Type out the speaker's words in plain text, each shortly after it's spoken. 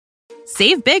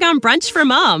Save big on brunch for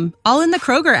mom, all in the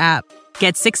Kroger app.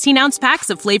 Get 16-ounce packs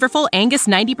of flavorful Angus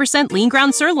 90% lean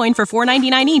ground sirloin for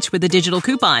 $4.99 each with a digital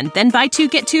coupon. Then buy 2,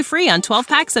 get 2 free on 12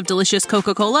 packs of delicious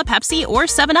Coca-Cola, Pepsi, or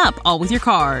 7-Up, all with your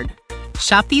card.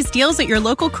 Shop these deals at your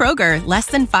local Kroger, less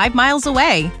than 5 miles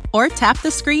away. Or tap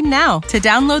the screen now to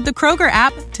download the Kroger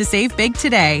app to save big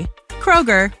today.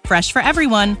 Kroger, fresh for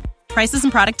everyone. Prices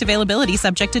and product availability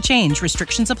subject to change.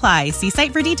 Restrictions apply. See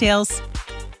site for details.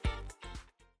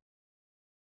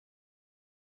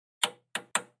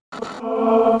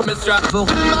 With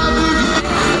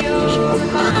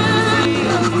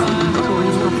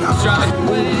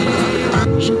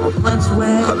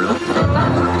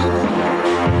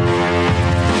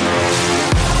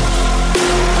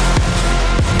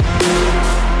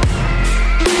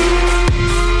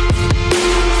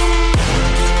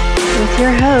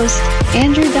your host,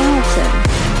 Andrew Donaldson.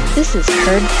 This is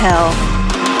Heard Tell.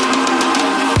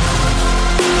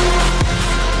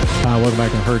 Welcome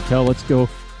back to Heard Tell. Let's go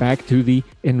back to the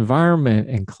environment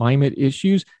and climate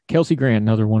issues. Kelsey Grant,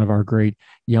 another one of our great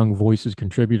Young Voices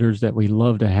contributors that we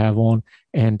love to have on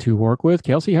and to work with.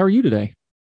 Kelsey, how are you today?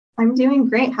 I'm doing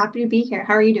great. Happy to be here.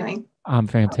 How are you doing? I'm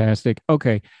fantastic.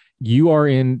 Okay. You are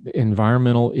in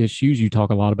environmental issues. You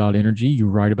talk a lot about energy. You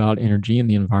write about energy and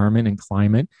the environment and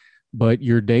climate. But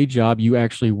your day job, you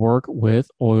actually work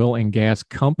with oil and gas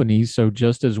companies. So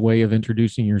just as a way of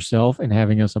introducing yourself and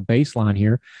having us a baseline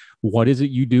here, what is it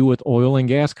you do with oil and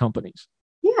gas companies?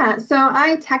 Yeah, so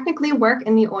I technically work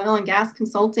in the oil and gas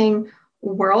consulting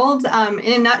world.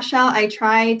 In a nutshell, I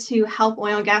try to help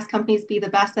oil and gas companies be the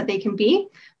best that they can be.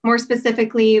 More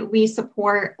specifically, we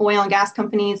support oil and gas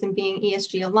companies in being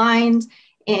ESG aligned,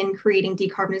 in creating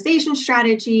decarbonization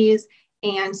strategies,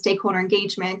 and stakeholder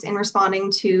engagement in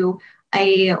responding to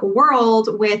a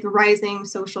world with rising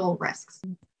social risks.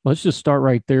 Let's just start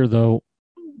right there, though.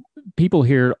 People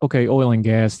hear, okay, oil and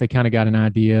gas, they kind of got an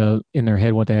idea in their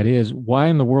head what that is. Why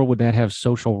in the world would that have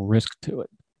social risk to it?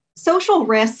 Social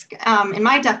risk, in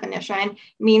my definition,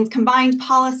 means combined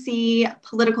policy,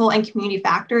 political, and community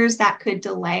factors that could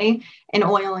delay an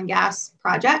oil and gas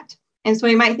project. And so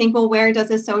you might think, well, where does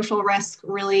this social risk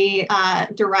really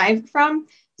derive from?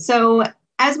 So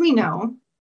as we know,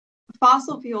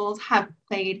 fossil fuels have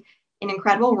played an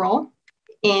incredible role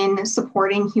in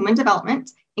supporting human development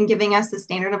and giving us the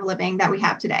standard of living that we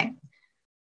have today.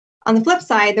 On the flip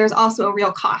side, there's also a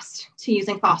real cost to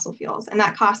using fossil fuels, and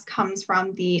that cost comes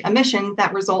from the emissions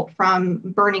that result from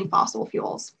burning fossil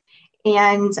fuels.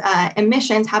 And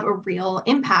emissions have a real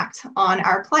impact on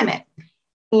our climate.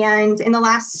 And in the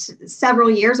last several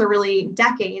years, or really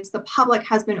decades, the public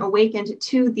has been awakened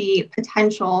to the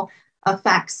potential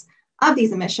effects of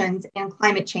these emissions and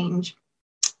climate change.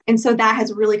 And so that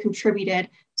has really contributed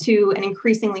to an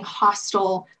increasingly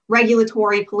hostile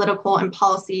regulatory, political, and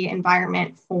policy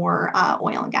environment for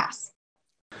oil and gas.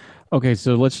 Okay,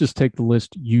 so let's just take the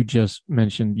list you just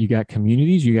mentioned. You got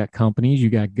communities, you got companies, you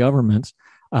got governments.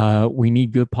 We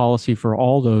need good policy for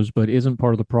all those, but isn't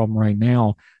part of the problem right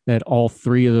now that all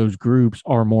three of those groups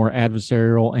are more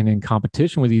adversarial and in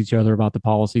competition with each other about the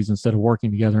policies instead of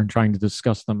working together and trying to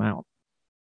discuss them out?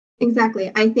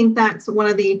 Exactly. I think that's one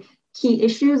of the key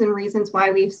issues and reasons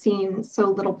why we've seen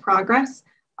so little progress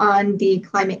on the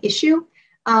climate issue,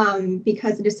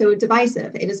 because it is so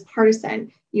divisive. It is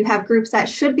partisan. You have groups that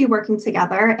should be working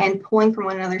together and pulling from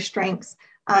one another's strengths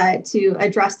to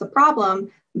address the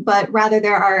problem, but rather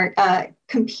there are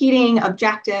competing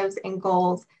objectives and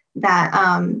goals that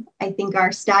I think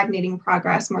are stagnating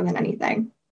progress more than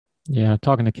anything. Yeah,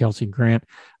 talking to Kelsey Grant,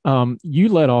 you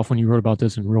led off when you wrote about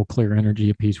this in Real Clear Energy,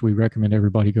 a piece we recommend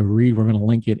everybody go read. We're going to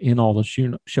link it in all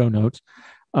the show notes.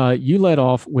 You led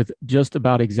off with just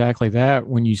about exactly that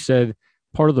when you said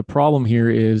part of the problem here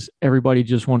is everybody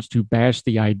just wants to bash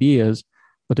the ideas,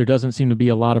 but there doesn't seem to be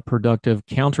a lot of productive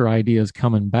counter ideas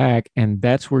coming back. And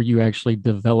that's where you actually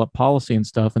develop policy and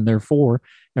stuff. And therefore,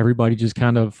 everybody just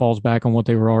kind of falls back on what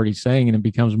they were already saying, and it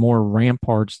becomes more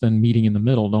ramparts than meeting in the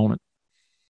middle, don't it?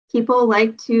 People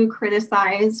like to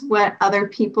criticize what other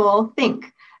people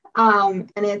think, and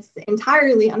it's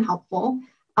entirely unhelpful.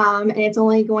 And it's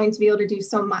only going to be able to do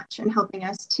so much in helping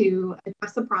us to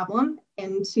address the problem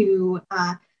and to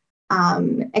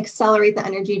accelerate the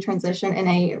energy transition in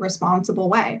a responsible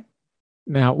way.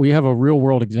 Now, we have a real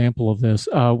world example of this.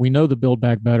 We know the Build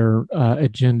Back Better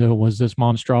agenda was this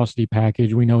monstrosity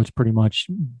package. We know it's pretty much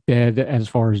dead as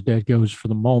far as dead goes for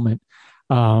the moment.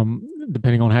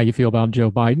 Depending on how you feel about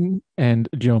Joe Biden and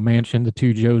Joe Manchin, the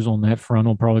two Joes on that front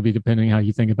will probably be depending how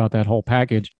you think about that whole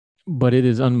package. but it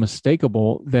is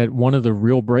unmistakable that one of the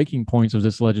real breaking points of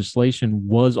this legislation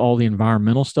was all the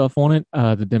environmental stuff on it.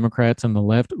 The Democrats and the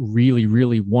left really,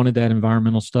 really wanted that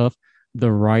environmental stuff.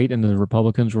 The right and the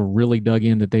Republicans were really dug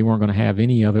in that they weren't going to have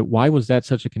any of it. Why was that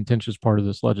such a contentious part of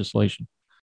this legislation?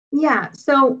 Yeah,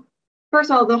 so first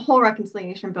of all, the whole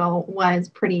reconciliation bill was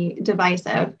pretty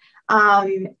divisive.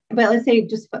 But let's say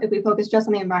just if we focus just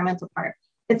on the environmental part,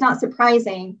 it's not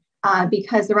surprising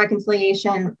because the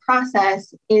reconciliation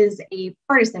process is a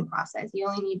partisan process. You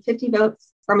only need 50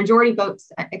 votes or majority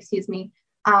votes,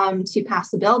 to pass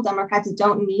the bill. Democrats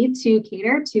don't need to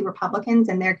cater to Republicans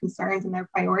and their concerns and their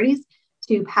priorities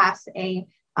to pass a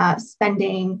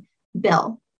spending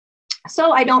bill.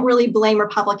 So I don't really blame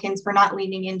Republicans for not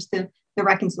leaning into the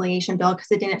reconciliation bill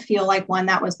because it didn't feel like one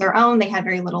that was their own. They had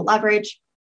very little leverage.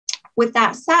 With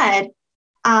that said,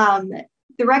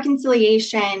 the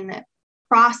reconciliation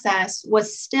process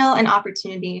was still an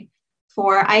opportunity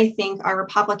for, I think, our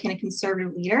Republican and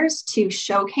conservative leaders to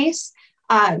showcase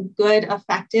good,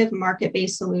 effective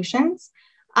market-based solutions.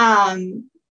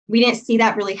 We didn't see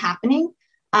that really happening.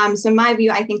 So in my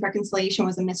view, I think reconciliation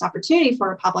was a missed opportunity for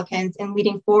Republicans. And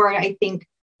leading forward, I think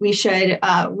we should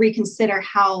reconsider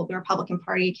how the Republican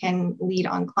Party can lead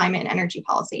on climate and energy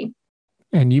policy.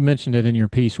 And you mentioned it in your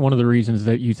piece. One of the reasons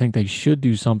that you think they should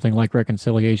do something like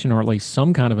reconciliation, or at least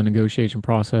some kind of a negotiation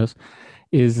process,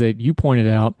 is that you pointed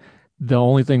out the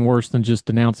only thing worse than just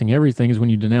denouncing everything is when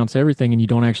you denounce everything and you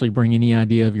don't actually bring any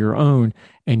idea of your own.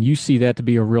 And you see that to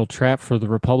be a real trap for the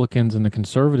Republicans and the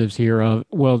conservatives here of,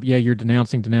 well, yeah, you're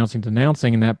denouncing,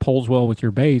 and that polls well with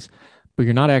your base, but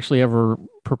you're not actually ever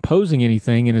proposing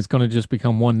anything, and it's going to just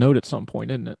become one note at some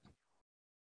point, isn't it?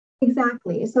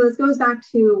 Exactly. So this goes back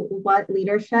to what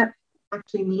leadership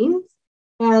actually means.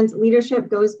 And leadership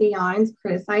goes beyond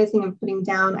criticizing and putting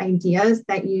down ideas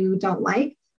that you don't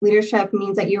like. Leadership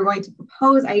means that you're going to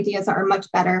propose ideas that are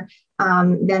much better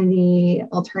than the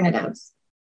alternatives.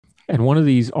 And one of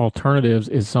these alternatives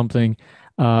is something,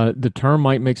 the term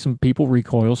might make some people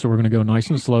recoil, so we're going to go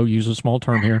nice and slow, use a small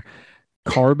term here.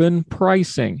 Carbon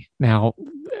pricing. Now,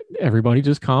 everybody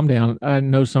just calm down. I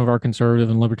know some of our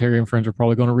conservative and libertarian friends are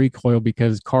probably going to recoil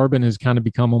because carbon has kind of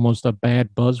become almost a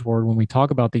bad buzzword when we talk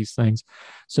about these things.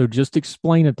 So just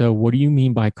explain it, though. What do you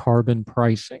mean by carbon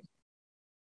pricing?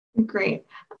 Great.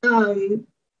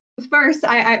 First,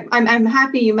 I'm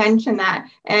happy you mentioned that.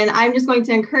 And I'm just going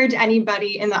to encourage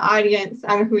anybody in the audience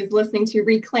who is listening to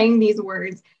reclaim these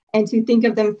words and to think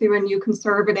of them through a new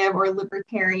conservative or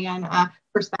libertarian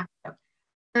perspective.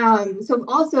 So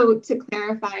also to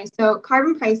clarify, so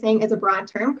carbon pricing is a broad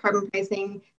term. Carbon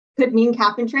pricing could mean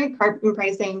cap and trade. Carbon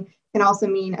pricing can also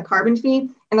mean a carbon fee.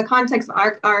 In the context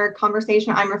of our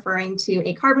conversation, I'm referring to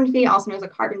a carbon fee, also known as a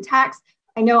carbon tax.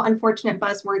 I know, unfortunate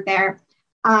buzzword there.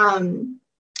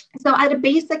 So at a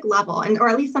basic level, or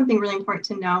at least something really important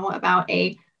to know about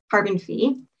a carbon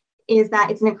fee, is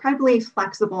that it's an incredibly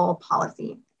flexible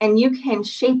policy, and you can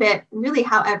shape it really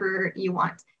however you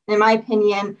want. And in my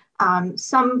opinion,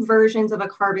 some versions of a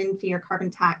carbon fee or carbon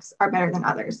tax are better than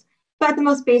others. But at the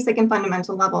most basic and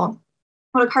fundamental level,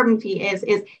 what a carbon fee is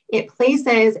it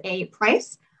places a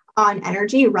price on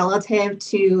energy relative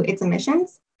to its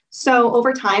emissions. So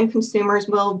over time, consumers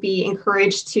will be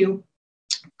encouraged to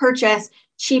purchase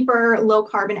cheaper, low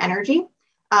carbon energy.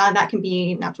 That can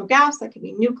be natural gas, that can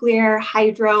be nuclear,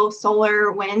 hydro,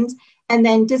 solar, wind, and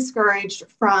then discouraged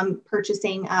from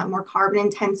purchasing more carbon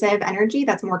intensive energy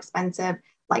that's more expensive,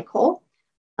 like coal.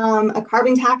 A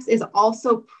carbon tax is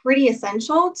also pretty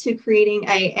essential to creating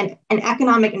an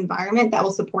economic environment that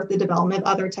will support the development of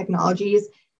other technologies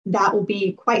that will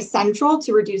be quite central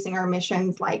to reducing our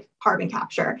emissions, like carbon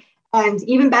capture. And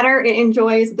even better, it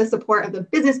enjoys the support of the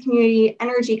business community,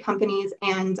 energy companies,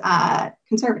 and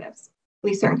conservatives, at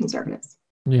least certain conservatives.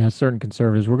 Yeah, certain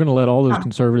conservatives. We're going to let all those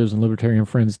conservatives and libertarian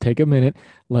friends take a minute,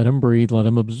 let them breathe, let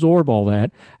them absorb all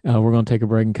that. We're going to take a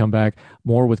break and come back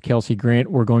more with Kelsey Grant.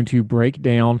 We're going to break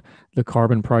down the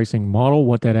carbon pricing model,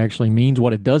 what that actually means,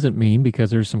 what it doesn't mean,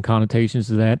 because there's some connotations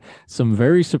to that. Some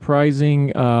very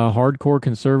surprising hardcore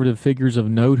conservative figures of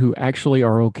note who actually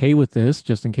are okay with this,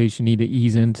 just in case you need to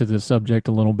ease into the subject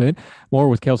a little bit. More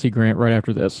with Kelsey Grant right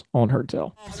after this on Heard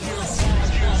Tell.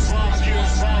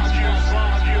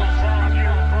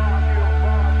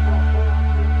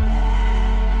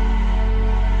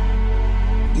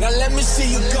 Now let me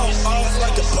see you go off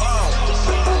like a bomb.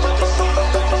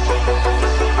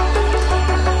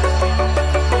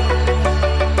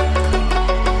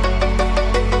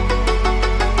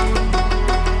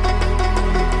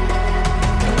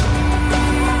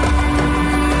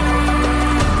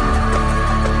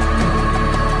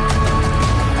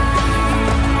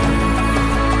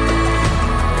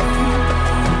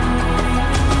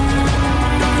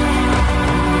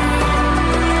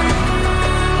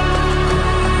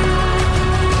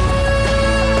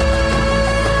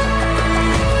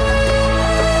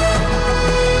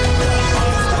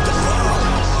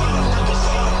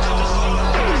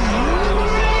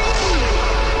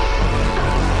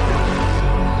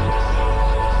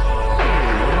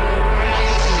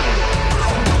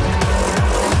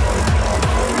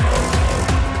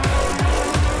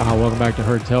 back to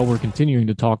Heard Tell. We're continuing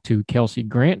to talk to Kelsey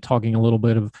Grant, talking a little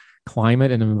bit of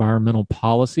climate and environmental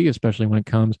policy, especially when it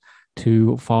comes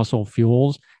to fossil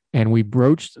fuels. And we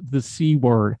broached the C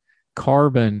word,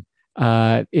 carbon.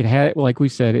 It had, like we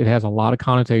said, it has a lot of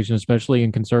connotation, especially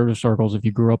in conservative circles. If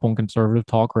you grew up on conservative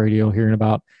talk radio, hearing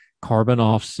about carbon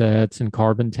offsets and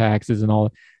carbon taxes and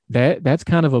all that, that's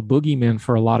kind of a boogeyman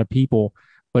for a lot of people.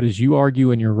 But as you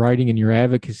argue in your writing and your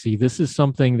advocacy, this is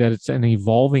something that it's an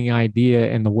evolving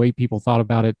idea, and the way people thought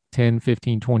about it 10,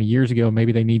 15, 20 years ago,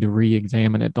 maybe they need to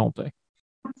re-examine it, don't they?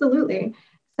 Absolutely.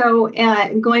 So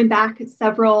going back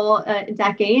several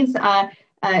decades,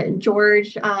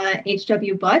 George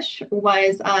H.W. Bush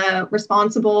was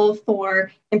responsible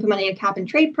for implementing a cap and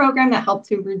trade program that helped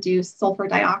to reduce sulfur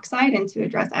dioxide and to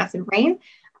address acid rain.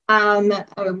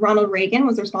 Ronald Reagan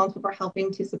was responsible for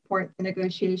helping to support the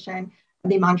negotiation of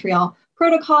the Montreal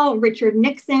Protocol. Richard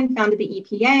Nixon founded the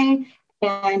EPA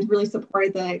and really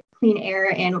supported the Clean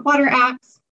Air and Water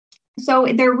Acts. So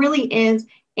there really is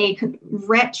a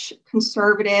rich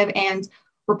conservative and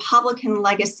Republican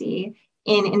legacy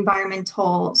in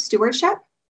environmental stewardship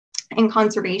and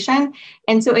conservation.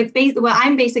 And so it's what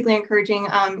I'm basically encouraging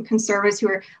conservatives who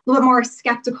are a little bit more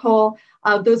skeptical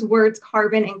of those words,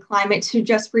 carbon and climate, to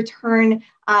just return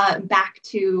back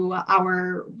to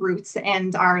our roots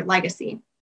and our legacy.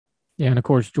 Yeah, and of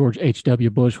course, George H.W.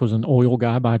 Bush was an oil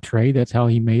guy by trade. That's how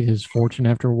he made his fortune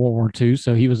after World War II.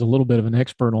 So he was a little bit of an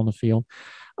expert on the field.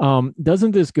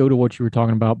 Doesn't this go to what you were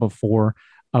talking about before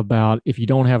about if you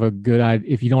don't have a good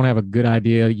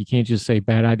idea, you can't just say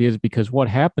bad ideas? Because what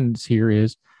happens here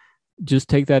is, just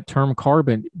take that term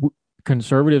carbon.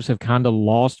 Conservatives have kind of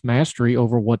lost mastery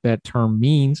over what that term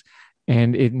means,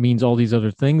 and it means all these other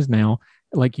things now.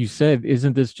 Like you said,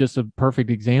 isn't this just a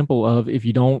perfect example of, if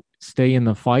you don't stay in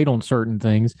the fight on certain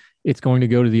things, it's going to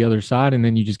go to the other side, and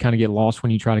then you just kind of get lost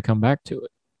when you try to come back to it?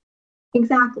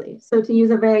 Exactly. So to use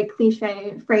a very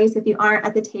cliche phrase, if you aren't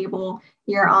at the table,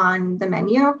 you're on the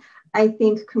menu. I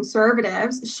think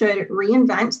conservatives should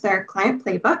reinvent their climate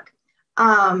playbook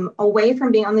away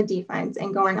from being on the defense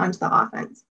and going onto the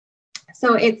offense.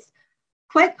 So it's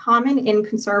quite common in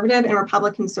conservative and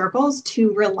Republican circles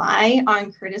to rely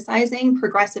on criticizing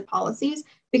progressive policies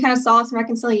because solace and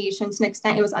reconciliation, to an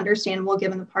extent, it was understandable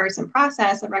given the partisan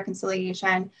process of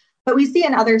reconciliation. But we see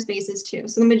in other spaces too.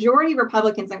 So the majority of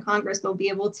Republicans in Congress would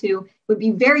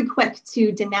be very quick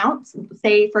to denounce,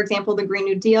 say, for example, the Green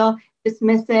New Deal,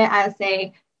 dismiss it as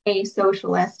a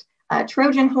socialist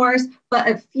Trojan horse, but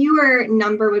a fewer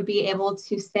number would be able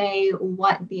to say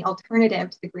what the alternative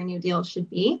to the Green New Deal should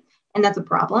be. And that's a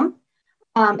problem,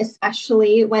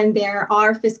 especially when there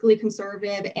are fiscally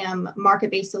conservative and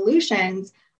market-based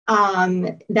solutions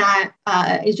that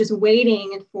is just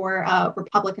waiting for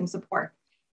Republican support.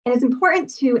 And it's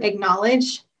important to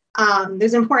acknowledge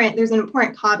there's an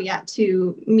important caveat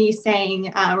to me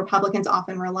saying Republicans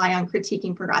often rely on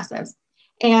critiquing progressives.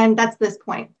 And that's this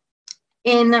point.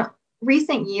 In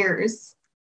recent years,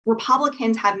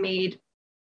 Republicans have made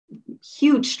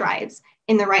huge strides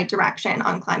in the right direction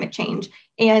on climate change.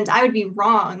 And I would be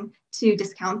wrong to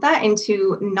discount that and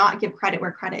to not give credit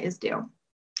where credit is due.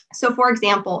 So, for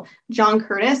example, John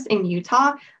Curtis in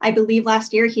Utah, I believe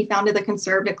last year he founded the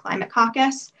Conservative Climate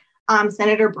Caucus.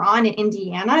 Senator Braun in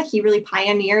Indiana, he really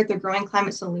pioneered the Growing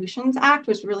Climate Solutions Act,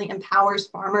 which really empowers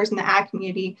farmers in the ag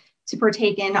community to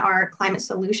partake in our climate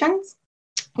solutions.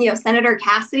 Senator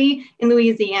Cassidy in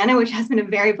Louisiana, which has been a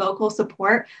very vocal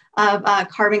support of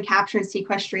carbon capture and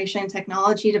sequestration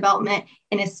technology development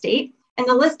in his state. And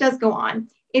the list does go on.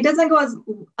 It doesn't go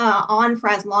on for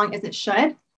as long as it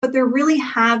should, but there really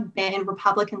have been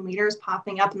Republican leaders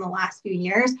popping up in the last few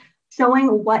years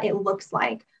showing what it looks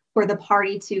like for the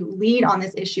party to lead on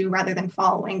this issue rather than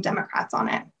following Democrats on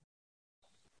it.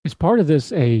 Is part of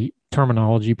this a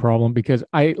terminology problem? Because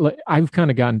I've kind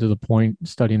of gotten to the point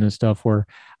studying this stuff where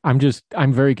I'm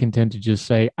very content to just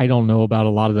say, I don't know about a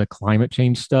lot of the climate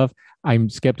change stuff. I'm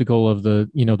skeptical of the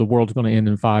world's going to end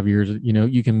in 5 years.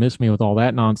 You can miss me with all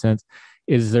that nonsense.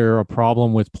 Is there a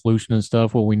problem with pollution and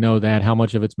stuff? Well, we know that. How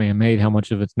much of it's man-made, how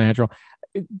much of it's natural.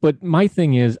 But my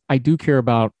thing is, I do care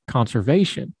about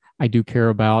conservation. I do care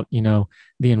about,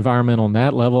 the environment on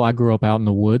that level. I grew up out in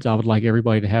the woods. I would like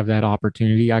everybody to have that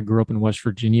opportunity. I grew up in West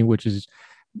Virginia, which is,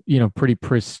 pretty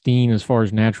pristine as far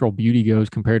as natural beauty goes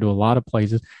compared to a lot of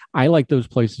places. I like those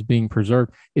places being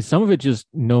preserved. Is some of it just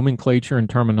nomenclature and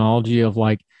terminology of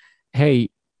like,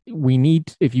 hey,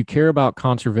 if you care about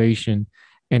conservation,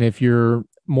 and if you're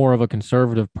more of a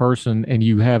conservative person and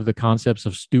you have the concepts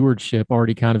of stewardship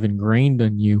already kind of ingrained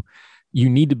in you, you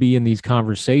need to be in these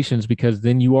conversations, because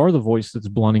then you are the voice that's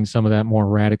blunting some of that more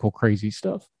radical, crazy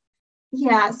stuff.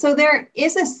 Yeah, so there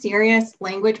is a serious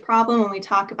language problem when we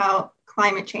talk about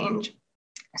climate change.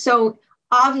 So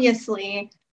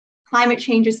obviously, climate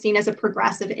change is seen as a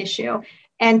progressive issue.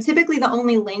 And typically the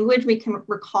only language we can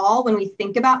recall when we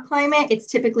think about climate, it's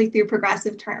typically through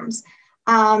progressive terms.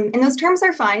 And those terms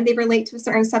are fine. They relate to a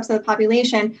certain subset of the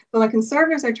population, but when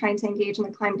conservatives are trying to engage in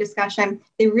the climate discussion,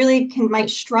 they really might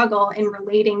struggle in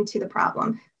relating to the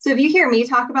problem. So if you hear me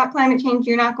talk about climate change,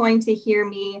 you're not going to hear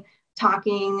me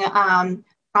talking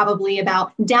probably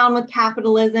about down with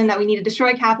capitalism, that we need to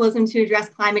destroy capitalism to address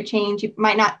climate change. You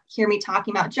might not hear me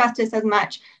talking about justice as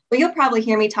much. What you'll probably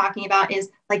hear me talking about is,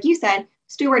 like you said,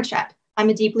 stewardship. I'm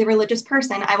a deeply religious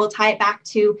person. I will tie it back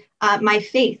to my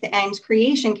faith and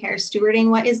creation care, stewarding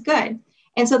what is good.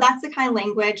 And so that's the kind of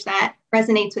language that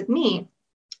resonates with me.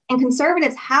 And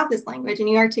conservatives have this language, and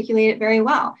you articulate it very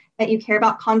well, that you care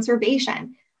about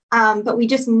conservation. But we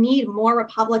just need more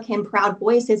Republican proud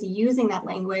voices using that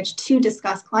language to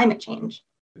discuss climate change.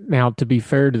 Now, to be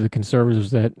fair to the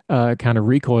conservatives that kind of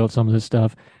recoiled some of this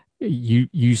stuff,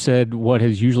 you said what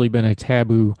has usually been a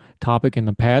taboo topic in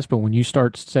the past, but when you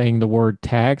start saying the word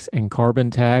tax and carbon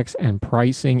tax and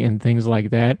pricing and things like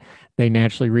that, they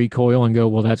naturally recoil and go,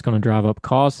 well, that's going to drive up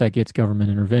costs. That gets government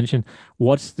intervention.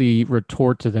 What's the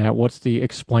retort to that? What's the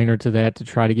explainer to that to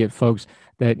try to get folks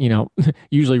that,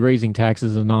 usually raising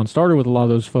taxes is a non-starter with a lot of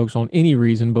those folks on any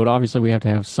reason, but obviously we have to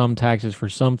have some taxes for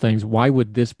some things. Why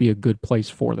would this be a good place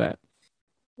for that?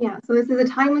 Yeah, so this is a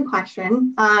timely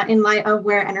question in light of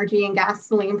where energy and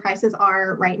gasoline prices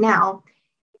are right now.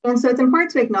 And so it's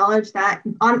important to acknowledge that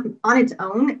on its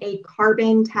own, a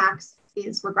carbon tax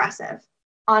is regressive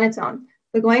on its own.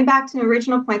 But going back to the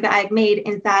original point that I had made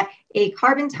is that a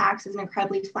carbon tax is an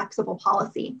incredibly flexible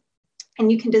policy,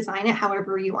 and you can design it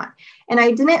however you want. And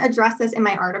I didn't address this in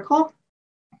my article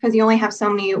because you only have so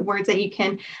many words that you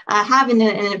can have in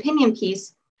an opinion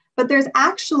piece. But there's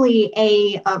actually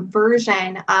a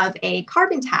version of a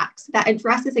carbon tax that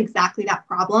addresses exactly that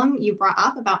problem you brought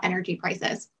up about energy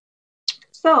prices.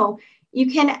 So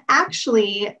you can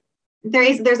actually,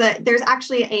 there's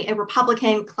actually a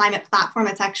Republican climate platform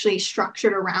that's actually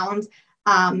structured around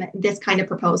this kind of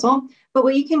proposal. But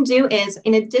what you can do is,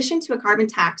 in addition to a carbon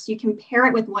tax, you can pair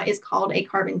it with what is called a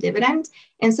carbon dividend.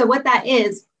 And so what that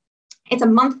is, it's a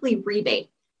monthly rebate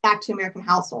back to American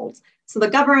households. So the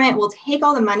government will take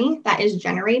all the money that is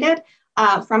generated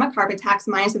from a carbon tax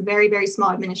minus a very, very small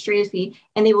administrative fee,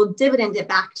 and they will dividend it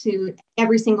back to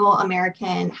every single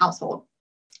American household.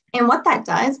 And what that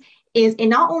does is it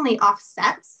not only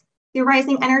offsets the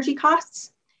rising energy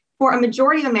costs, for a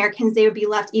majority of Americans, they would be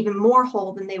left even more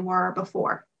whole than they were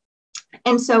before.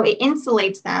 And so it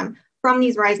insulates them from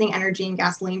these rising energy and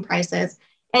gasoline prices.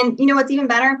 And what's even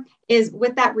better is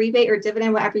with that rebate or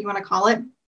dividend, whatever you want to call it,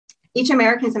 each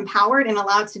American is empowered and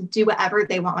allowed to do whatever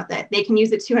they want with it. They can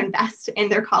use it to invest in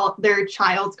their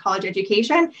child's college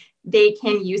education. They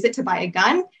can use it to buy a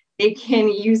gun. They can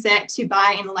use it to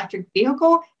buy an electric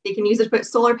vehicle. They can use it to put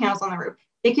solar panels on the roof.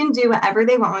 They can do whatever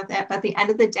they want with it. But at the end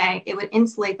of the day, it would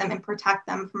insulate them and protect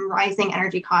them from rising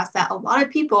energy costs that a lot of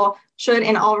people should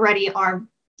and already are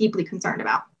deeply concerned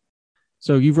about.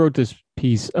 So you wrote this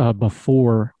piece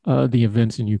before the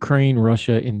events in Ukraine.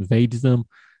 Russia invades them.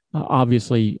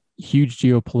 Obviously, huge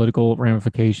geopolitical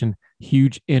ramification,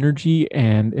 huge energy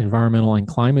and environmental and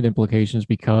climate implications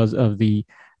because of the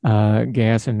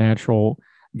gas and natural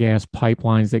gas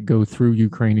pipelines that go through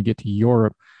Ukraine to get to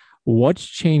Europe. What's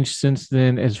changed since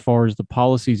then as far as the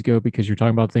policies go? Because you're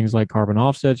talking about things like carbon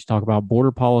offsets, you talk about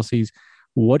border policies.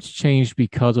 What's changed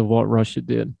because of what Russia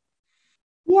did?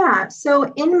 Yeah,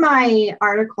 so in my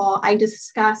article, I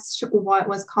discussed what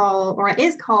was called, or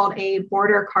is called, a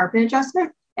border carbon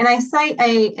adjustment. And I cite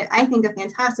I think, a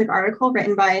fantastic article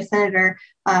written by Senator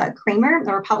Kramer,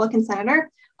 the Republican senator,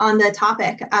 on the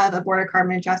topic of a border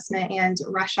carbon adjustment and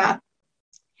Russia.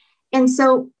 And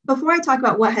so before I talk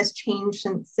about what has changed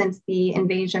since the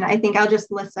invasion, I think I'll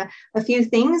just list a few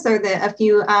things, or a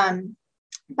few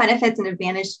benefits and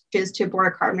advantages to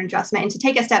border carbon adjustment. And to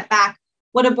take a step back,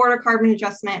 what a border carbon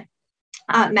adjustment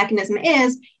mechanism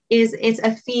is it's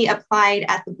a fee applied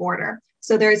at the border.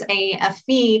 So there's a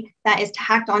fee that is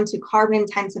tacked onto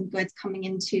carbon-intensive goods coming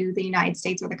into the United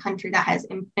States or the country that has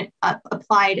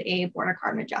applied a border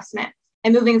carbon adjustment.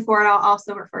 And moving forward, I'll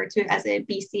also refer to it as a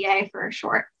BCA for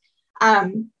short.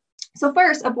 So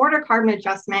first, a border carbon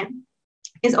adjustment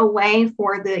is a way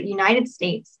for the United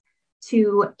States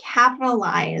to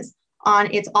capitalize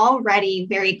on its already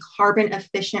very carbon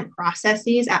efficient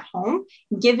processes at home,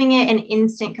 giving it an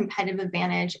instant competitive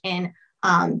advantage in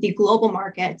the global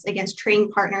markets against trading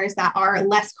partners that are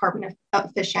less carbon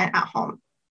efficient at home.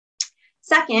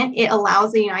 Second, it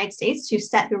allows the United States to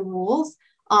set the rules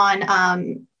on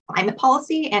climate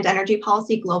policy and energy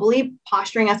policy globally,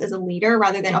 posturing us as a leader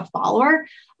rather than a follower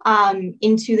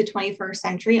into the 21st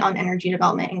century on energy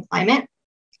development and climate.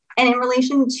 And in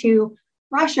relation to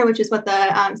Russia, which is what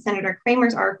the Senator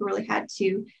Kramer's article really had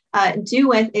to do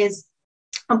with, is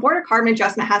a border carbon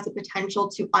adjustment has the potential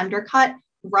to undercut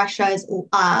Russia's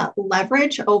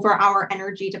leverage over our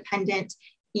energy dependent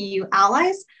EU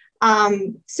allies.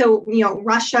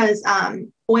 Russia's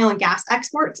oil and gas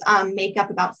exports make up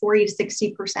about 40 to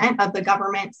 60% of the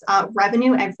government's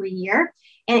revenue every year.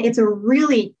 And it's a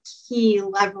really key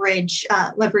leverage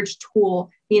tool,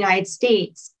 the United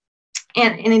States,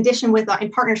 and in addition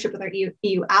in partnership with our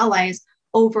EU allies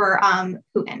over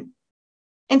Putin.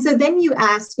 And so then you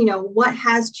ask, what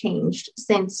has changed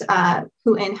since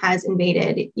Putin has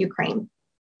invaded Ukraine?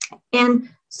 And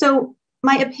so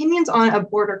my opinions on a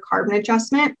border carbon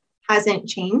adjustment hasn't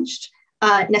changed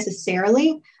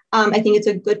necessarily. I think it's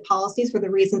a good policy for the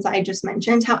reasons I just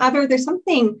mentioned. However, there's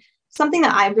something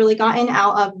that I've really gotten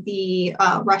out of the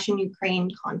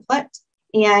Russian-Ukraine conflict,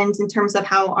 and in terms of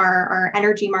how our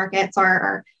energy markets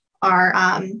are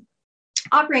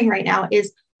operating right now,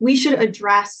 is we should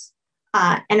address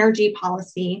energy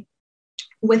policy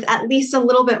with at least a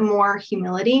little bit more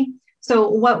humility. So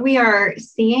what we are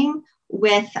seeing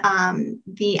with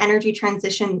the energy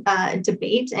transition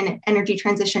debate and energy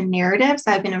transition narratives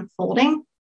that have been unfolding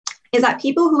is that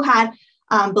people who had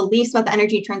beliefs about the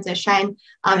energy transition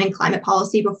and climate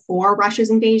policy before Russia's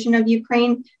invasion of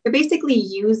Ukraine, they're basically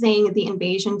using the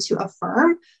invasion to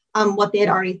affirm what they had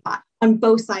already thought on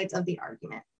both sides of the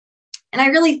argument. And I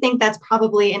really think that's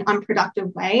probably an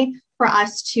unproductive way for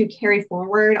us to carry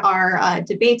forward our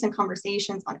debates and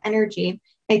conversations on energy.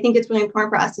 I think it's really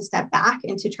important for us to step back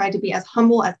and to try to be as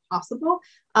humble as possible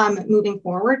moving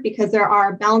forward, because there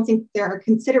are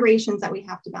considerations that we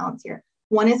have to balance here.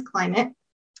 One is climate,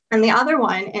 and the other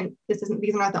one, and these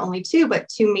are not the only two, but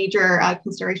two major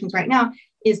considerations right now,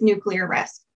 is nuclear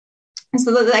risk. And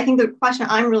so I think the question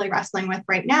I'm really wrestling with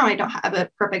right now, I don't have a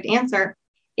perfect answer,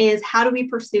 is how do we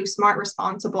pursue smart,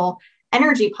 responsible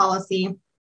energy policy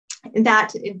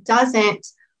that doesn't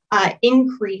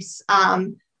increase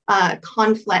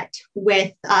conflict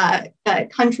with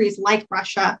countries like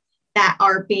Russia that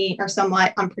are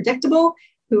somewhat unpredictable,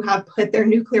 who have put their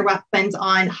nuclear weapons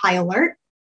on high alert.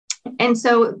 And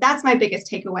so that's my biggest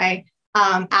takeaway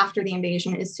after the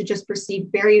invasion, is to just proceed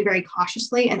very, very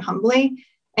cautiously and humbly.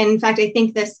 And in fact, I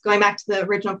think this, going back to the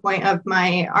original point of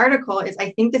my article, is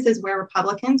I think this is where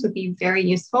Republicans would be very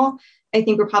useful. I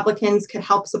think Republicans could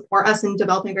help support us in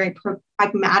developing a very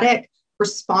pragmatic,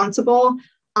 responsible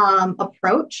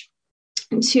approach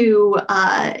to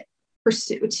approach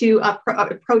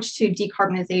to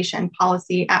decarbonization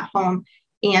policy at home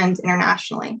and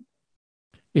internationally.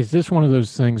 Is this one of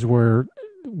those things where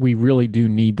we really do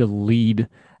need to lead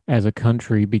as a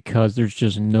country, because there's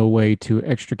just no way to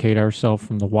extricate ourselves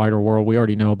from the wider world? We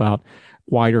already know about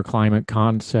wider climate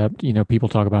concept. People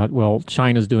talk about, well,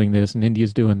 China's doing this and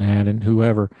India's doing that and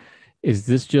whoever. Is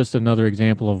this just another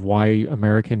example of why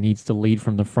America needs to lead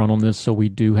from the front on this, so we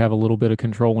do have a little bit of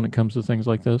control when it comes to things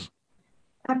like this?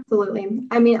 Absolutely.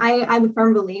 I mean, I have a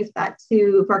firm belief that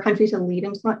for a country to lead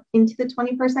into the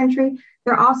 21st century,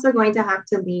 they're also going to have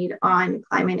to lead on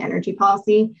climate and energy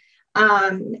policy.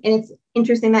 And it's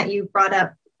interesting that you brought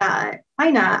up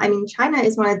China. I mean, China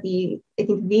is one of the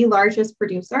largest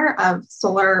producer of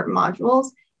solar modules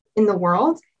in the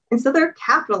world. And so they're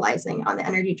capitalizing on the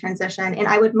energy transition. And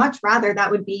I would much rather that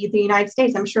would be the United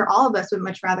States. I'm sure all of us would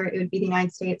much rather it would be the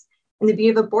United States. And the beauty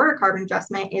of a border carbon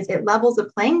adjustment is it levels the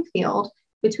playing field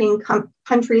between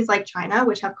countries like China,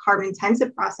 which have carbon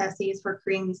intensive processes for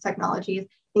creating these technologies, and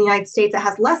the United States that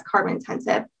has less carbon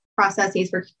intensive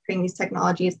processes for creating these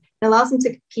technologies. It allows them to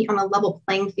compete on a level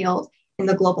playing field in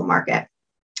the global market.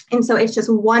 And so it's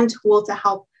just one tool to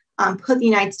help put the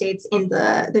United States in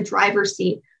the driver's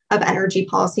seat of energy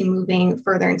policy moving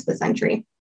further into the century.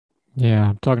 Yeah,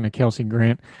 I'm talking to Kelsey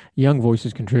Grant, Young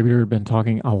Voices contributor, been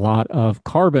talking a lot of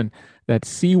carbon, that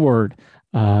C word.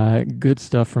 Good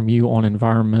stuff from you on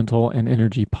environmental and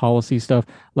energy policy stuff.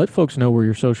 Let folks know where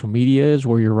your social media is,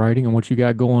 where you're writing, and what you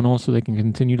got going on so they can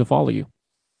continue to follow you.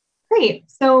 Great.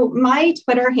 So my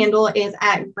Twitter handle is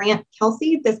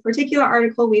 @GrantKelsey. This particular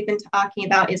article we've been talking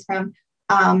about is from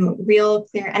Real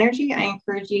Clear Energy. I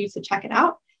encourage you to check it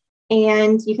out.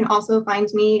 And you can also find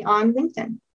me on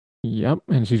LinkedIn. Yep.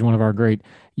 And she's one of our great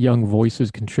Young Voices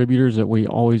contributors that we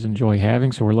always enjoy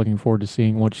having. So we're looking forward to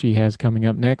seeing what she has coming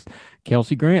up next.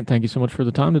 Kelsey Grant, thank you so much for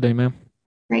the time today, ma'am.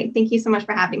 Great. Thank you so much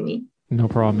for having me. No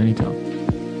problem. Anytime.